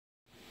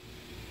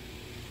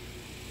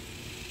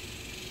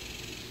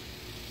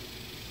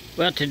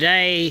Well,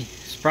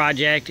 today's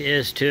project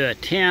is to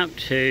attempt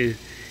to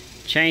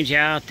change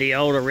out the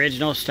old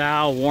original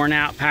style worn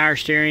out power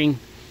steering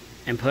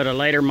and put a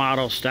later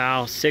model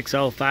style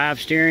 605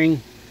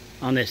 steering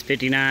on this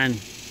 59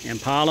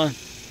 Impala.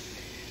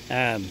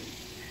 I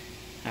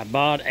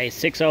bought a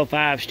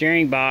 605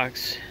 steering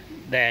box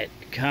that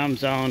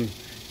comes on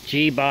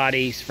G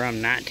bodies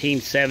from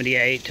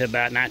 1978 to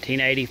about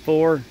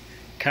 1984,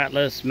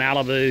 Cutlass,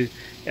 Malibu,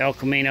 El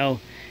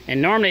Camino, and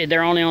normally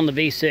they're only on the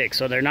V6,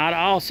 so they're not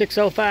all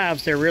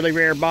 605s. They're really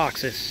rare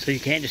boxes, so you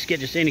can't just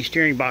get any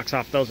steering box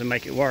off those and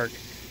make it work.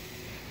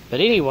 But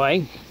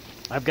anyway,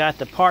 I've got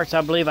the parts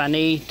I believe I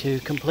need to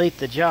complete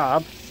the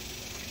job,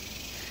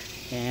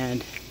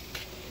 and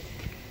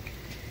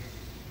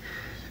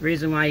the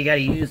reason why you got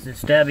to use the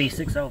stubby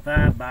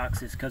 605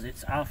 box is because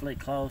it's awfully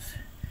close.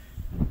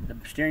 The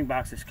steering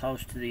box is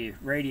close to the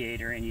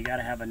radiator, and you got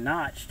to have a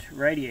notched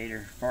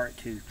radiator for it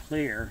to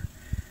clear.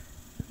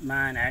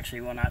 Mine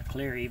actually will not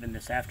clear even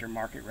this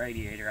aftermarket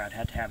radiator. I'd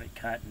have to have it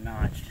cut and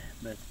notched,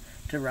 but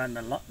to run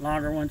the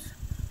longer ones.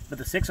 But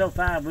the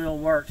 605 will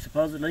work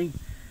supposedly.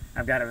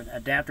 I've got an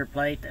adapter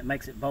plate that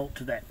makes it bolt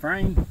to that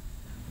frame,